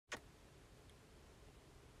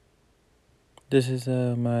This is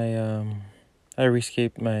my I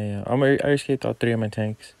rescaped my I rescaped all three of my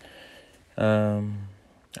tanks. Um,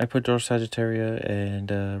 I put George Sagittaria and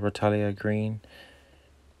Rotalia green.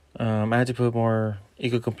 I had to put more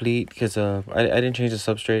Eco Complete because I didn't change the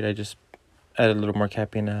substrate. I just added a little more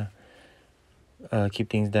capping to keep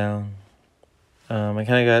things down. I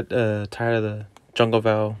kind of got tired of the jungle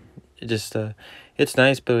valve. It just it's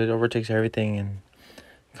nice, but it overtakes everything and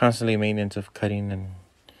constantly maintenance of cutting and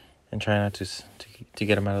trying not to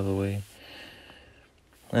get them out of the way.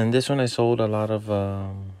 And this one I sold a lot of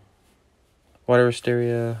water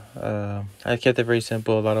wisteria. I kept it very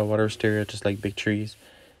simple. A lot of water wisteria, just like big trees,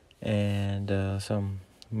 and some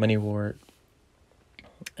money wort.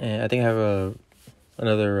 And I think I have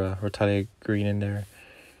another Rotalia green in there.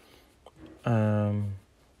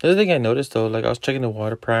 The other thing I noticed though, like I was checking the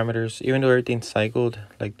water parameters, even though everything's cycled,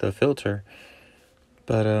 like the filter,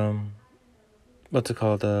 but what's it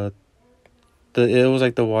called? It was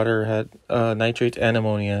like the water had nitrates and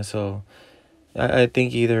ammonia, so I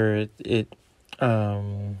think either it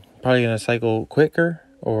probably gonna cycle quicker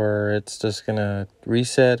or it's just gonna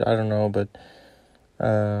reset. I don't know, but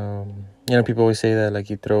people always say that like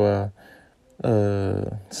you throw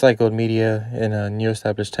a cycled media in a new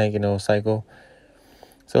established tank and it'll cycle.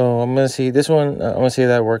 So I'm gonna see this one. I'm gonna see if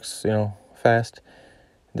that works. Fast.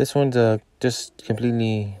 This one's just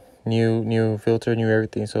completely new filter, new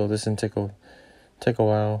everything. So this can take a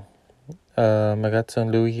while. I got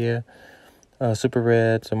some Louis here, super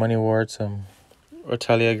red, some money wort, some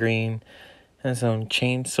Rotalia green, and some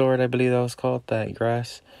chain sword. I believe that was called, that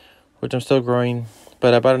grass, which I'm still growing.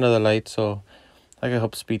 But I bought another light, so I can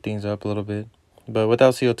help speed things up a little bit, but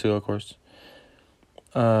without CO2, of course.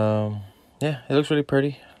 Yeah, it looks really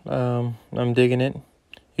pretty. I'm digging it.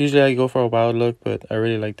 Usually I go for a wild look, but I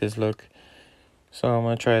really like this look. So I'm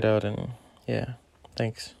gonna try it out and yeah,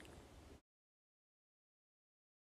 thanks.